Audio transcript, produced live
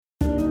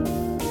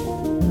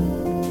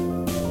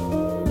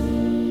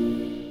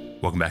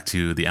Welcome back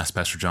to the Ask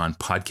Pastor John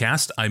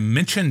podcast. I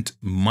mentioned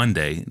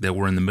Monday that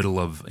we're in the middle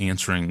of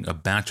answering a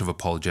batch of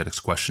apologetics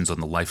questions on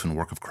the life and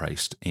work of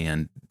Christ.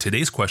 And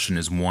today's question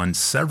is one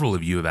several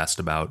of you have asked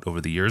about over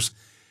the years,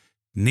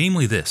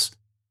 namely this: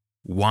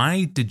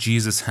 why did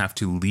Jesus have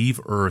to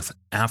leave earth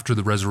after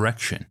the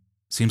resurrection?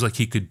 Seems like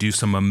he could do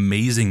some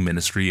amazing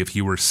ministry if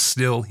he were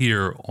still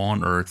here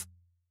on earth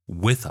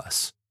with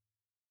us.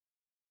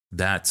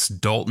 That's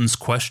Dalton's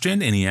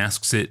question, and he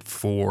asks it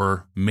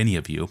for many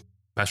of you.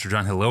 Pastor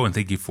John, hello, and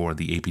thank you for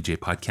the APJ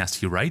podcast.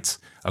 He writes,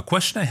 a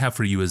question I have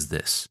for you is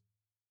this: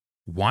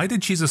 why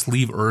did Jesus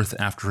leave earth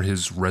after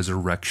his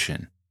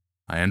resurrection?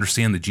 I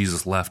understand that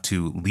Jesus left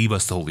to leave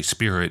us the Holy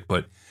Spirit,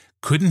 but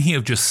couldn't he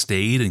have just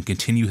stayed and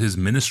continued his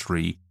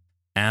ministry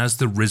as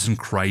the risen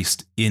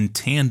Christ in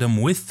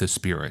tandem with the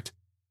Spirit?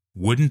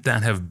 Wouldn't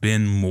that have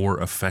been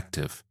more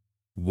effective?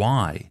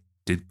 Why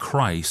did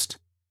Christ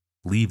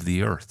leave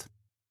the earth?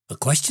 A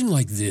question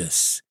like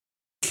this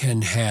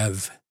can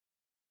have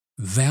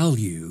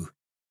value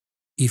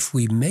if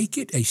we make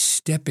it a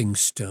stepping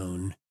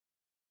stone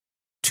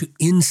to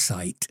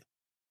insight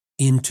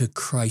into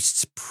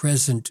Christ's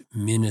present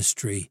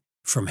ministry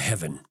from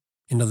heaven.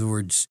 In other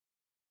words,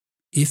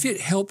 if it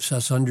helps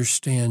us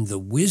understand the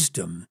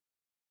wisdom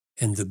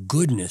and the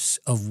goodness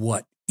of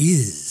what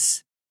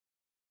is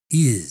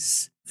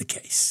the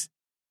case,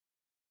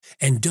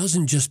 and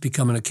doesn't just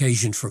become an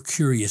occasion for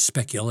curious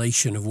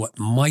speculation of what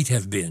might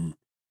have been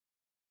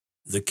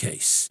the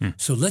case.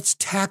 So let's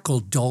tackle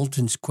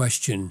Dalton's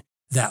question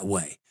that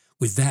way,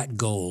 with that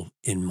goal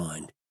in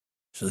mind.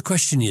 So the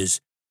question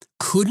is,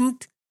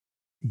 couldn't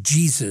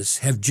Jesus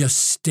have just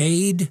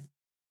stayed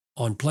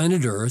on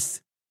planet Earth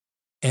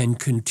and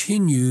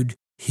continued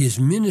his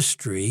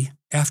ministry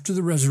after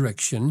the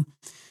resurrection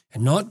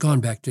and not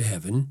gone back to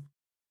heaven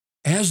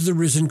as the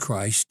risen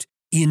Christ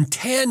in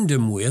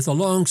tandem with,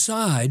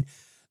 alongside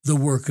the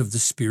work of the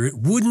Spirit?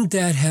 Wouldn't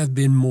that have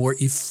been more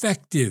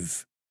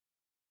effective?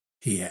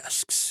 He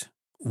asks,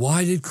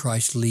 why did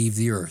Christ leave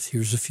the earth?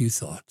 Here's a few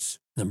thoughts.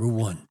 Number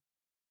one,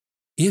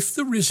 if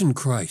the risen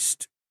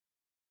Christ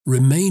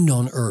remained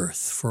on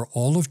earth for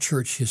all of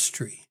church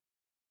history,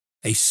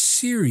 a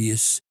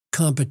serious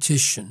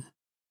competition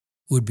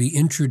would be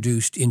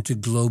introduced into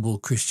global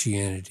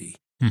Christianity.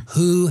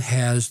 Who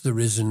has the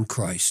risen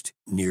Christ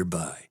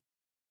nearby?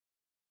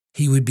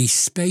 He would be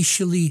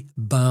spatially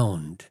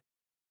bound.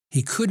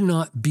 He could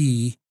not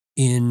be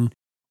in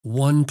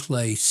one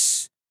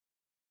place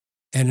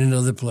and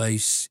another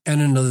place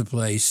and another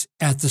place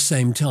at the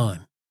same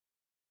time.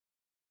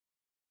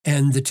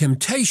 And the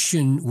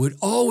temptation would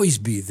always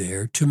be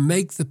there to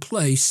make the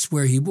place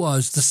where he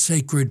was the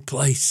sacred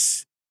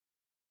place.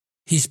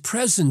 His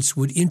presence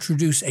would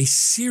introduce a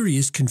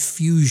serious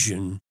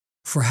confusion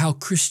for how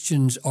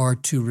Christians are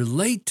to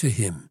relate to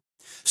him.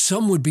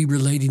 Some would be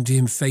relating to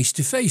him face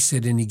to face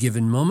at any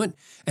given moment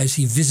as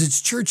he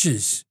visits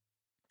churches.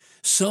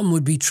 Some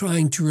would be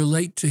trying to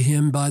relate to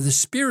him by the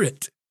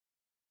Spirit,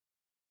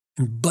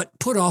 but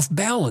put off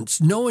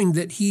balance, knowing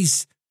that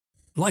he's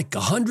like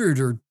 100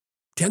 or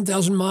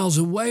 10,000 miles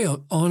away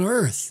on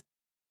earth.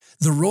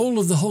 The role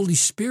of the Holy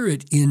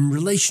Spirit in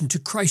relation to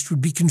Christ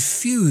would be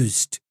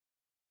confused.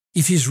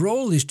 If his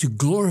role is to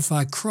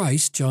glorify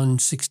Christ, John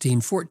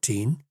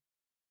 16:14,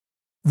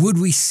 would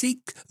we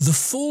seek the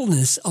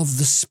fullness of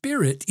the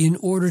Spirit in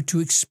order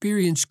to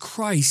experience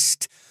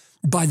Christ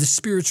by the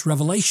Spirit's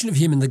revelation of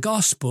him in the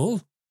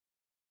gospel?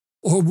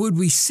 Or would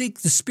we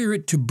seek the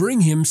Spirit to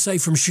bring him, say,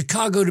 from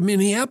Chicago to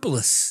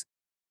Minneapolis?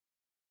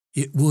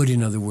 It would,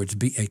 in other words,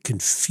 be a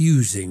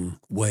confusing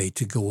way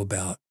to go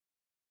about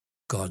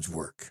God's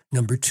work.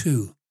 Number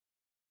two,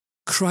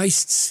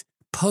 Christ's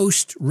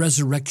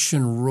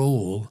post-resurrection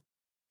role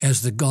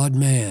as the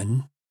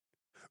God-man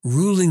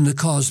ruling the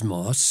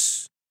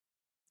cosmos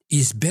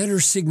is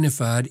better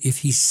signified if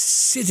he's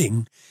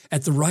sitting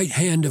at the right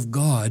hand of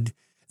God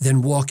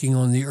than walking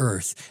on the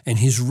earth. And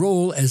his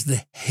role as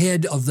the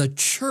head of the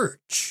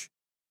church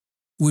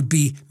would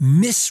be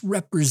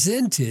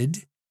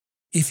misrepresented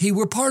if he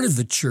were part of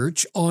the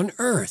church on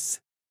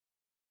earth.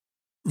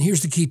 And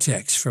here's the key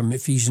text from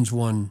Ephesians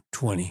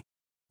 1:20.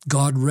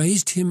 God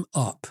raised him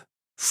up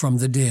from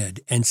the dead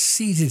and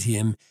seated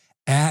him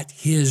at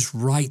his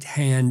right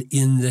hand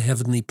in the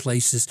heavenly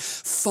places,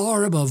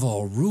 far above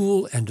all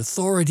rule and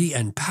authority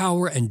and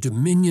power and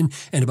dominion,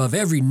 and above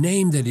every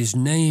name that is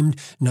named,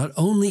 not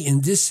only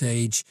in this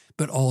age,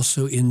 but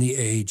also in the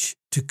age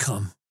to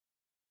come.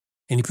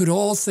 And he put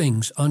all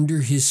things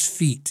under his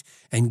feet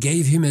and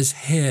gave him as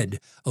head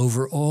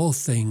over all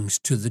things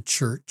to the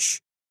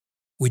church,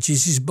 which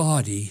is his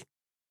body,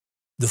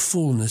 the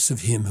fullness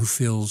of him who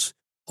fills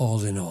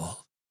all in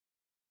all.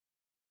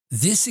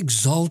 This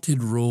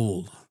exalted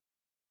role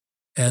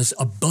as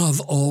above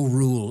all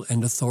rule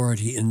and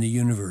authority in the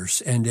universe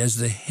and as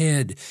the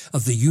head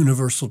of the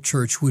universal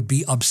church would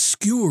be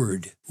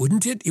obscured,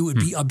 wouldn't it? It would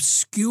be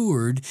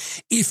obscured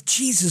if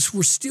Jesus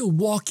were still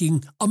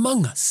walking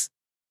among us.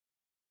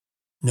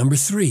 Number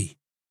three,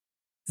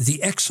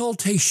 the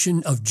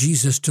exaltation of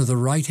Jesus to the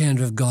right hand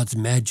of God's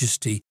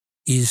majesty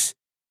is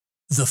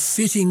the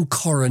fitting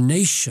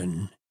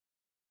coronation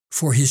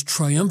for his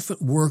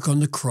triumphant work on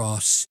the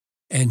cross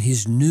and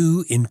his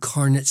new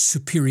incarnate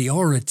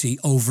superiority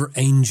over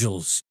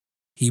angels.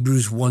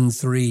 Hebrews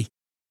 1:3,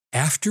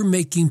 after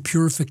making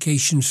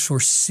purifications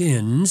for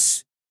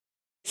sins,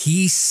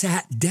 he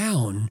sat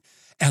down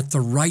at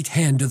the right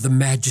hand of the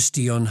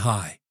Majesty on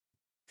high,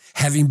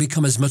 having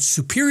become as much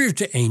superior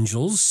to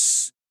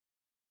angels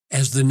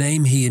as the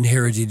name he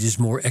inherited is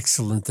more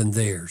excellent than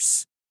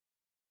theirs.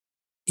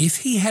 If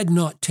he had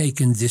not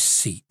taken this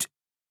seat,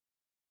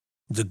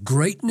 the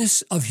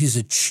greatness of his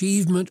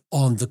achievement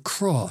on the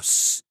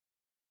cross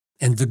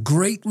and the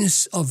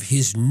greatness of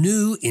his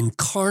new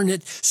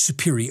incarnate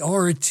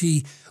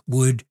superiority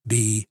would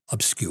be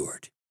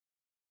obscured.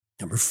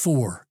 Number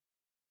 4,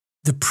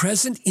 the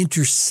present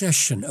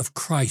intercession of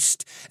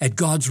Christ at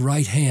God's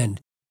right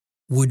hand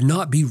would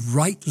not be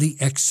rightly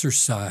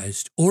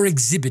exercised or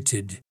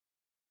exhibited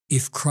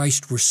if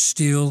Christ were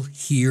still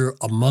here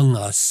among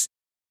us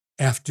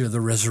after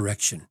the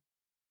resurrection.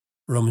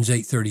 Romans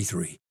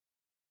 8:33.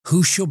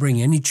 Who shall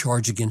bring any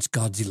charge against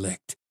God's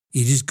elect?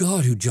 It is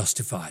God who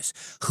justifies.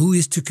 Who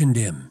is to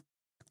condemn?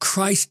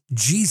 Christ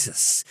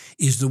Jesus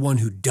is the one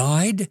who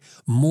died,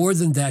 more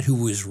than that, who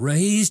was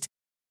raised,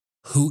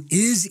 who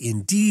is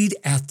indeed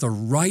at the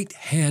right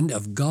hand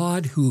of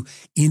God, who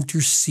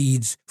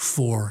intercedes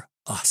for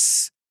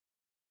us.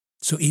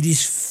 So it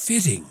is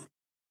fitting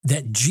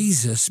that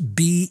Jesus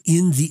be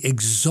in the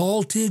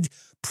exalted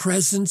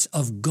presence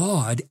of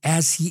God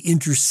as he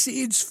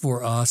intercedes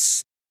for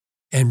us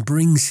and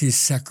brings his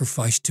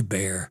sacrifice to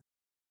bear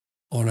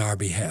on our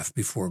behalf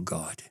before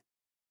God.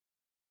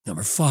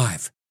 Number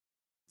 5,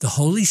 the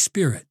Holy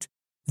Spirit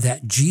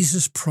that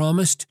Jesus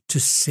promised to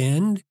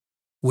send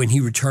when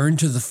he returned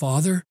to the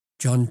Father,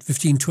 John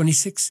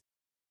 15:26,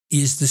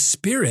 is the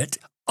Spirit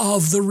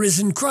of the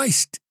risen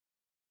Christ.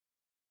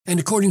 And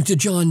according to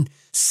John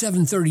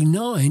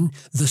 7:39,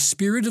 the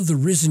Spirit of the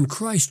risen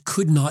Christ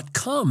could not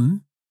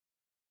come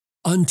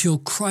until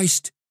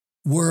Christ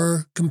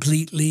were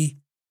completely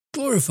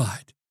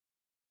glorified,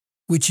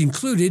 which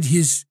included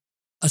his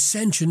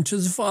ascension to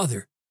the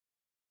Father.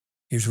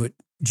 Here's what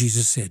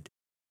Jesus said.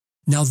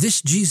 Now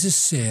this Jesus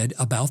said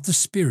about the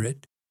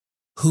Spirit,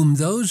 whom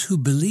those who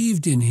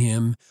believed in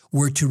him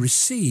were to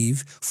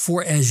receive,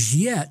 for as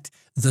yet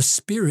the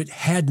Spirit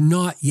had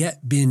not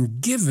yet been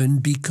given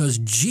because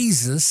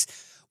Jesus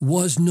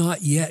was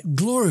not yet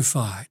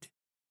glorified.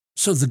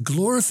 So the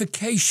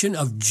glorification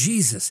of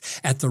Jesus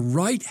at the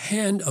right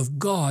hand of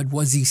God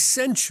was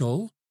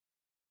essential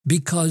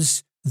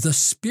because the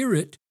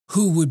Spirit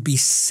who would be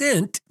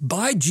sent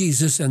by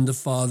Jesus and the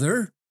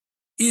Father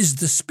is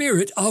the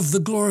Spirit of the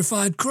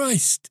glorified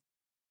Christ.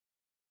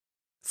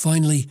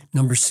 Finally,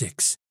 number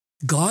 6,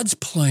 God's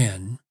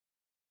plan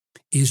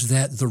is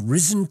that the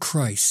risen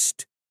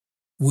Christ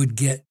would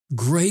get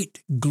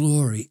great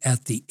glory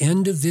at the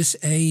end of this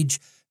age,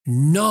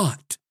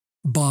 not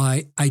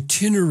by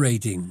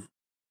itinerating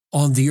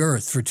on the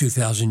earth for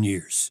 2,000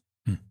 years,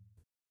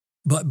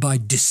 but by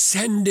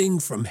descending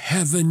from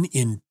heaven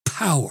in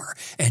power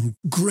and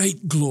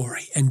great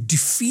glory and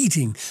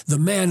defeating the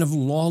man of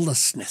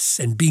lawlessness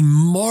and being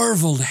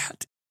marveled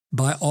at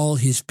by all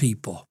his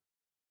people.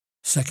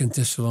 2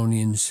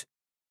 Thessalonians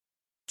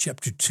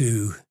chapter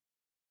 2.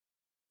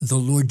 The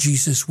Lord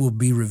Jesus will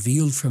be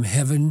revealed from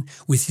heaven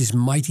with his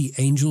mighty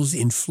angels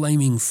in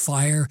flaming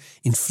fire,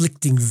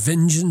 inflicting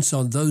vengeance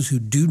on those who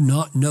do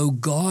not know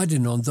God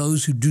and on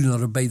those who do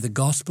not obey the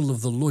gospel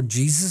of the Lord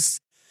Jesus.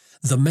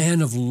 The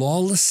man of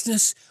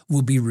lawlessness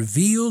will be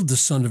revealed, the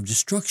son of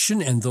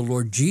destruction, and the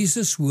Lord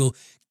Jesus will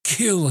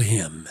kill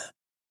him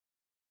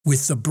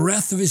with the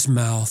breath of his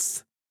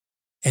mouth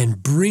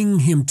and bring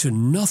him to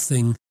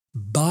nothing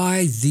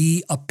by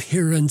the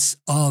appearance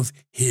of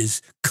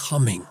his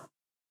coming.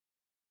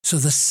 So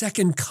the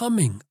second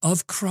coming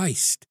of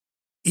Christ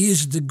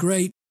is the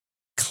great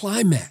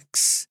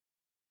climax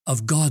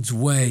of God's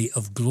way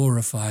of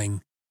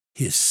glorifying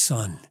his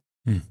Son.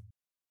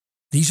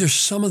 These are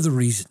some of the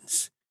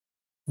reasons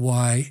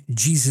why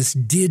Jesus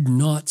did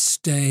not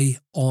stay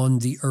on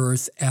the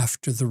earth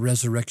after the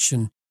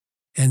resurrection,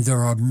 and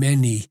there are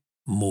many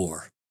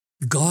more.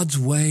 God's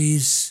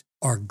ways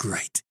are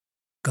great.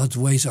 God's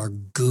ways are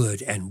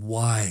good and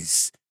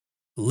wise.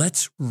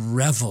 Let's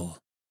revel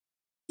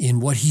in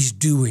what he's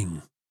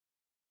doing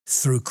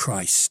through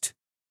Christ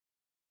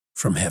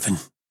from heaven.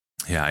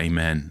 Yeah,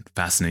 amen.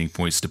 Fascinating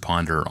points to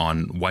ponder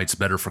on why it's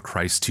better for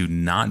Christ to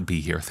not be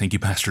here. Thank you,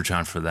 Pastor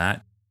John, for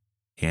that.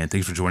 And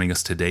thanks for joining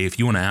us today. If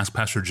you want to ask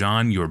Pastor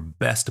John your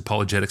best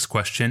apologetics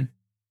question,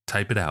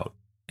 type it out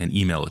and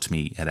email it to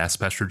me at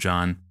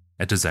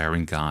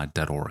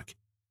askpastorjohn@desiringgod.org.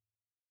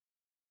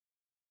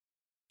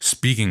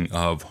 Speaking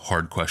of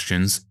hard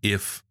questions,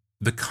 if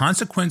the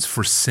consequence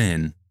for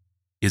sin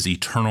is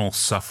eternal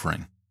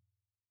suffering,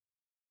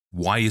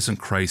 why isn't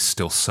Christ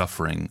still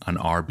suffering on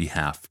our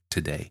behalf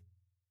today?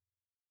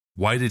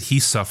 Why did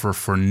he suffer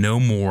for no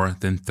more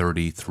than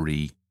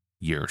 33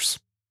 years?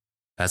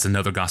 That's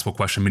another gospel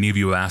question many of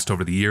you have asked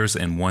over the years,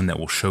 and one that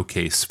will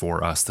showcase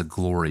for us the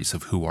glories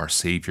of who our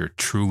Savior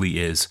truly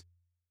is.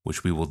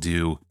 which we will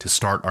do to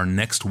start our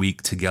next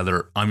week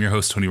together. I'm your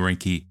host, Tony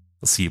Reinke.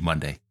 I'll see you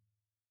Monday.